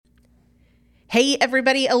Hey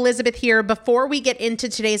everybody, Elizabeth here. Before we get into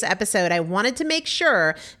today's episode, I wanted to make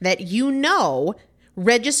sure that you know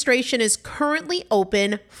registration is currently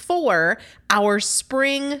open for our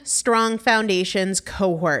Spring Strong Foundations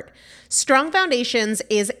cohort. Strong Foundations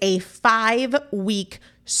is a 5-week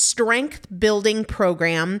strength building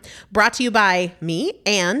program brought to you by me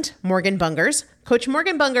and Morgan Bungers. Coach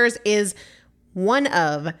Morgan Bungers is one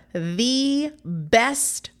of the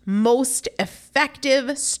best, most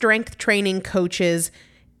effective strength training coaches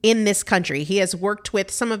in this country. He has worked with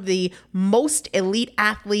some of the most elite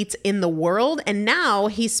athletes in the world, and now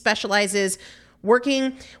he specializes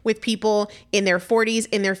working with people in their 40s,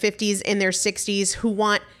 in their 50s, in their 60s who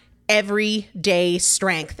want everyday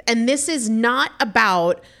strength. And this is not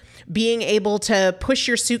about being able to push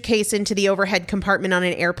your suitcase into the overhead compartment on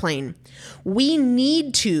an airplane. We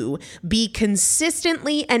need to be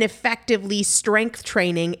consistently and effectively strength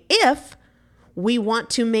training if we want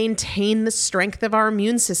to maintain the strength of our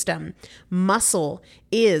immune system. Muscle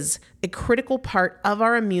is a critical part of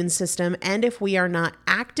our immune system, and if we are not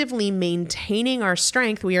actively maintaining our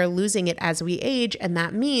strength, we are losing it as we age, and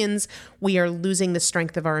that means we are losing the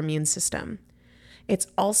strength of our immune system. It's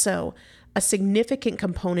also a significant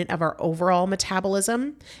component of our overall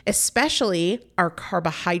metabolism, especially our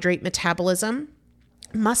carbohydrate metabolism.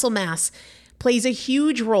 Muscle mass plays a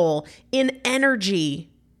huge role in energy,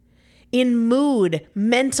 in mood,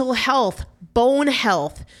 mental health, bone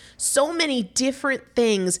health, so many different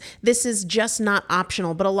things. This is just not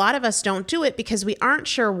optional, but a lot of us don't do it because we aren't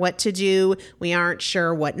sure what to do. We aren't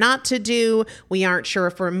sure what not to do. We aren't sure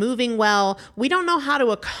if we're moving well. We don't know how to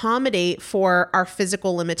accommodate for our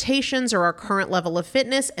physical limitations or our current level of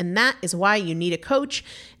fitness, and that is why you need a coach,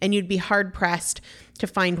 and you'd be hard-pressed to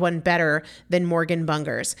find one better than Morgan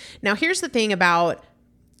Bungers. Now, here's the thing about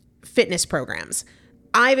fitness programs.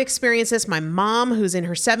 I've experienced this. My mom, who's in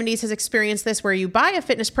her 70s, has experienced this, where you buy a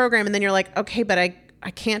fitness program and then you're like, okay, but I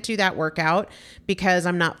can't do that workout because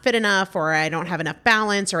I'm not fit enough, or I don't have enough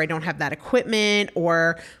balance, or I don't have that equipment,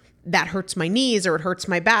 or that hurts my knees, or it hurts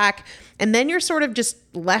my back. And then you're sort of just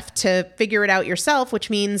left to figure it out yourself, which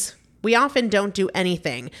means we often don't do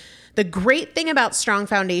anything. The great thing about Strong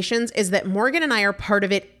Foundations is that Morgan and I are part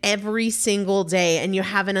of it every single day, and you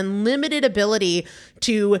have an unlimited ability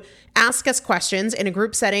to ask us questions in a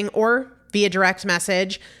group setting or via direct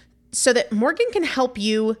message so that Morgan can help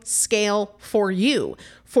you scale for you,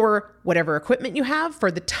 for whatever equipment you have, for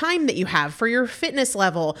the time that you have, for your fitness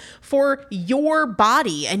level, for your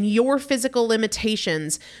body and your physical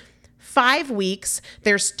limitations. 5 weeks,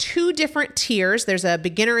 there's 2 different tiers. There's a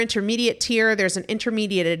beginner intermediate tier. There's an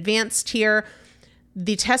intermediate advanced tier.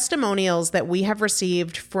 The testimonials that we have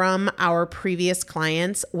received from our previous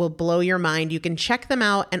clients will blow your mind. You can check them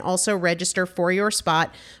out and also register for your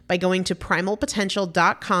spot by going to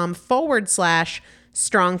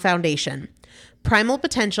primalpotential.com/strong foundation.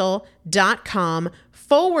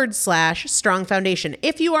 primalpotential.com/strong foundation.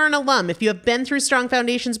 If you are an alum, if you have been through Strong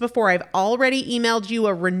Foundations before, I've already emailed you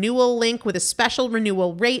a renewal link with a special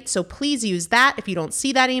renewal rate, so please use that. If you don't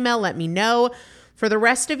see that email, let me know. For the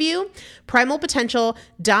rest of you,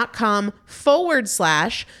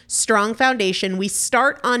 primalpotential.com/strong foundation. We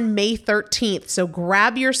start on May 13th, so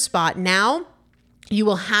grab your spot now. You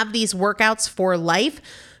will have these workouts for life.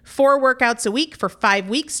 4 workouts a week for 5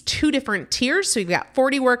 weeks, 2 different tiers. So you've got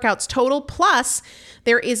 40 workouts total. Plus,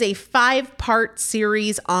 there is a 5-part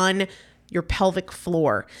series on your pelvic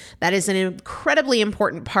floor. That is an incredibly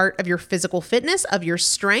important part of your physical fitness, of your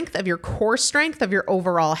strength, of your core strength, of your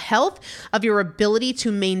overall health, of your ability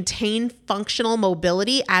to maintain functional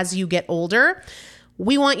mobility as you get older.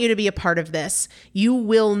 We want you to be a part of this. You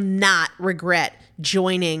will not regret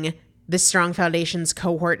joining the Strong Foundations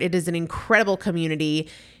cohort. It is an incredible community.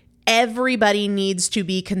 Everybody needs to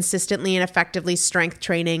be consistently and effectively strength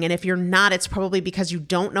training. And if you're not, it's probably because you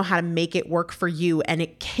don't know how to make it work for you. And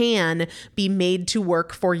it can be made to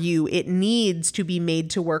work for you. It needs to be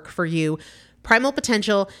made to work for you.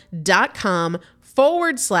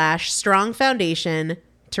 primalpotential.com/strong foundation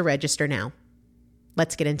to register now.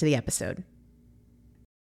 Let's get into the episode.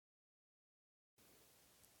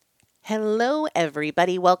 Hello,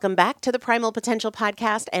 everybody. Welcome back to the Primal Potential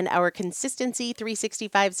Podcast and our Consistency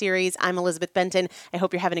 365 series. I'm Elizabeth Benton. I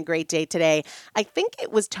hope you're having a great day today. I think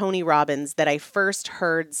it was Tony Robbins that I first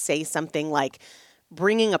heard say something like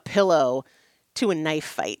bringing a pillow to a knife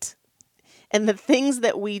fight. And the things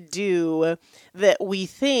that we do that we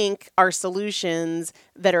think are solutions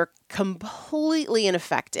that are completely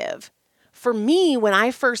ineffective. For me, when I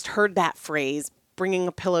first heard that phrase, bringing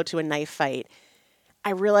a pillow to a knife fight, I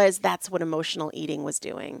realized that's what emotional eating was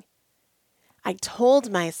doing. I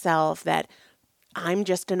told myself that I'm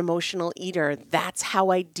just an emotional eater. That's how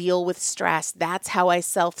I deal with stress. That's how I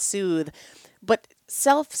self-soothe. But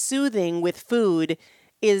self-soothing with food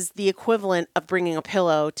is the equivalent of bringing a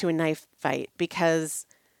pillow to a knife fight, because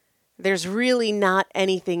there's really not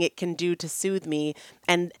anything it can do to soothe me.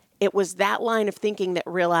 And it was that line of thinking that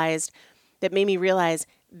made me realize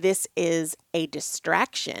this is a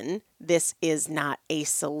distraction. This is not a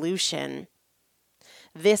solution.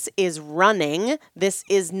 This is running. This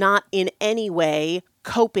is not in any way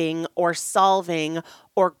coping or solving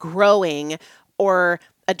or growing or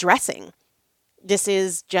addressing. This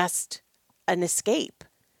is just an escape.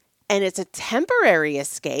 And it's a temporary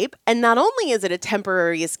escape. And not only is it a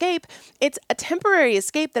temporary escape, it's a temporary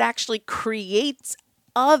escape that actually creates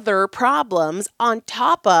other problems on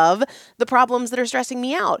top of the problems that are stressing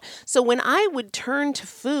me out. So when I would turn to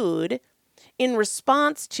food in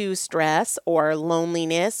response to stress or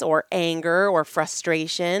loneliness or anger or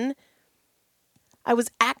frustration, I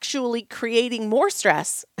was actually creating more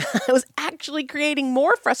stress. I was actually creating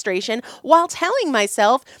more frustration while telling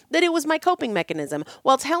myself that it was my coping mechanism,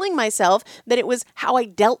 while telling myself that it was how I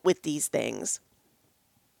dealt with these things.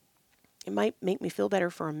 It might make me feel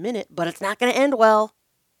better for a minute, but it's not going to end well.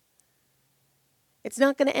 It's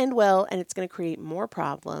not going to end well, and it's going to create more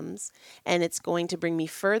problems, and it's going to bring me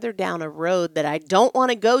further down a road that I don't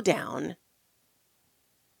want to go down.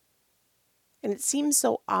 And it seems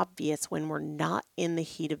so obvious when we're not in the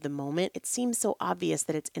heat of the moment. It seems so obvious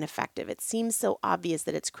that it's ineffective. It seems so obvious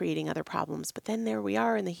that it's creating other problems. But then there we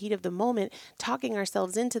are in the heat of the moment, talking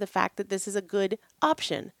ourselves into the fact that this is a good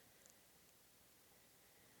option.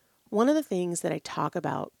 One of the things that I talk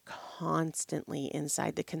about constantly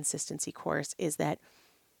inside the consistency course is that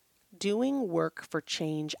doing work for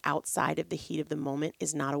change outside of the heat of the moment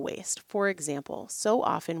is not a waste. For example, so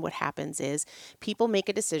often what happens is people make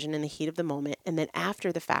a decision in the heat of the moment, and then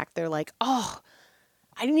after the fact, they're like, oh,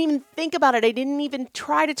 I didn't even think about it. I didn't even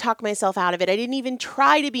try to talk myself out of it. I didn't even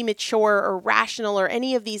try to be mature or rational or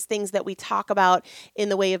any of these things that we talk about in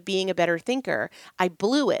the way of being a better thinker. I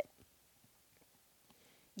blew it.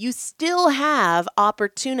 You still have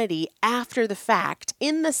opportunity after the fact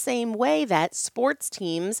in the same way that sports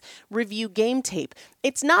teams review game tape.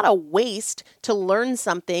 It's not a waste to learn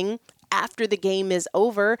something after the game is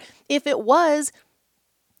over. If it was,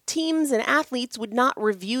 teams and athletes would not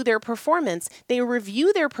review their performance. They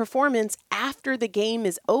review their performance after the game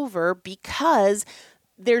is over because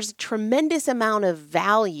there's a tremendous amount of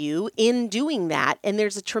value in doing that, and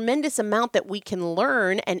there's a tremendous amount that we can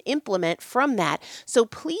learn and implement from that. So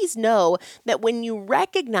please know that when you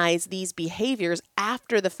recognize these behaviors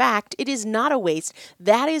after the fact, it is not a waste.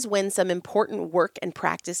 That is when some important work and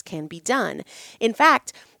practice can be done. In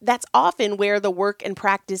fact, that's often where the work and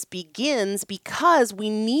practice begins, because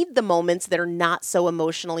we need the moments that are not so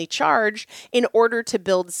emotionally charged in order to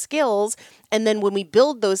build skills. And then when we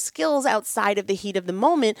build those skills outside of the heat of the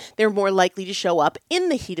moment, they're more likely to show up in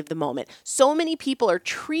the heat of the moment. So many people are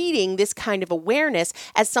treating this kind of awareness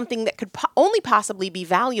as something that could only possibly be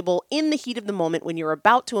valuable in the heat of the moment when you're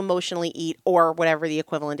about to emotionally eat or whatever the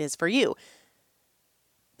equivalent is for you.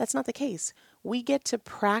 That's not the case. We get to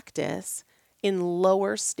practice in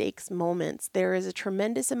lower stakes moments. There is a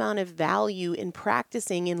tremendous amount of value in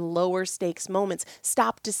practicing in lower stakes moments.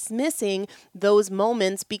 Stop dismissing those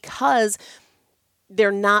moments because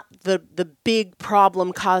they're not the big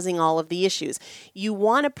problem causing all of the issues. You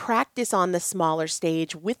want to practice on the smaller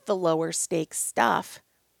stage with the lower stakes stuff.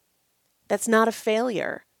 That's not a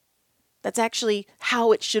failure. That's actually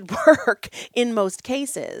how it should work in most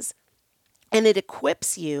cases. And it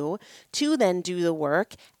equips you to then do the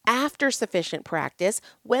work after sufficient practice,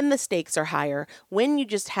 when the stakes are higher, when you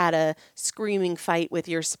just had a screaming fight with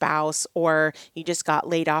your spouse, or you just got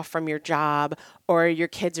laid off from your job, or your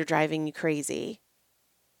kids are driving you crazy.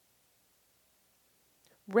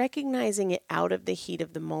 Recognizing it out of the heat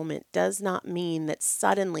of the moment does not mean that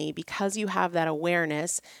suddenly, because you have that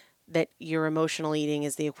awareness that your emotional eating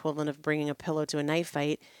is the equivalent of bringing a pillow to a knife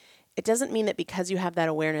fight, it doesn't mean that because you have that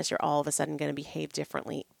awareness, you're all of a sudden going to behave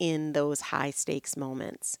differently in those high stakes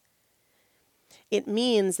moments. It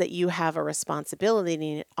means that you have a responsibility and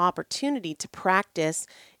an opportunity to practice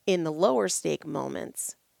in the lower stake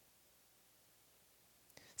moments.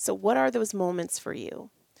 So what are those moments for you?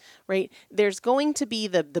 Right? There's going to be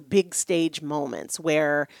the big stage moments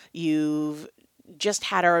where you've just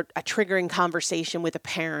had a triggering conversation with a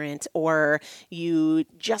parent, or you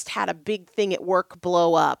just had a big thing at work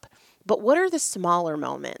blow up. But what are the smaller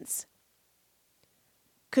moments?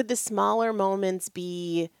 Could the smaller moments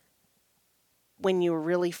be when you're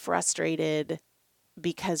really frustrated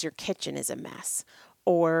because your kitchen is a mess,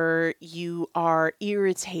 or you are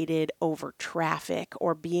irritated over traffic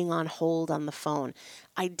or being on hold on the phone.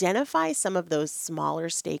 Identify some of those smaller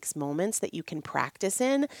stakes moments that you can practice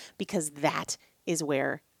in, because that is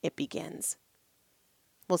where it begins.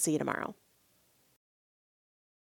 We'll see you tomorrow.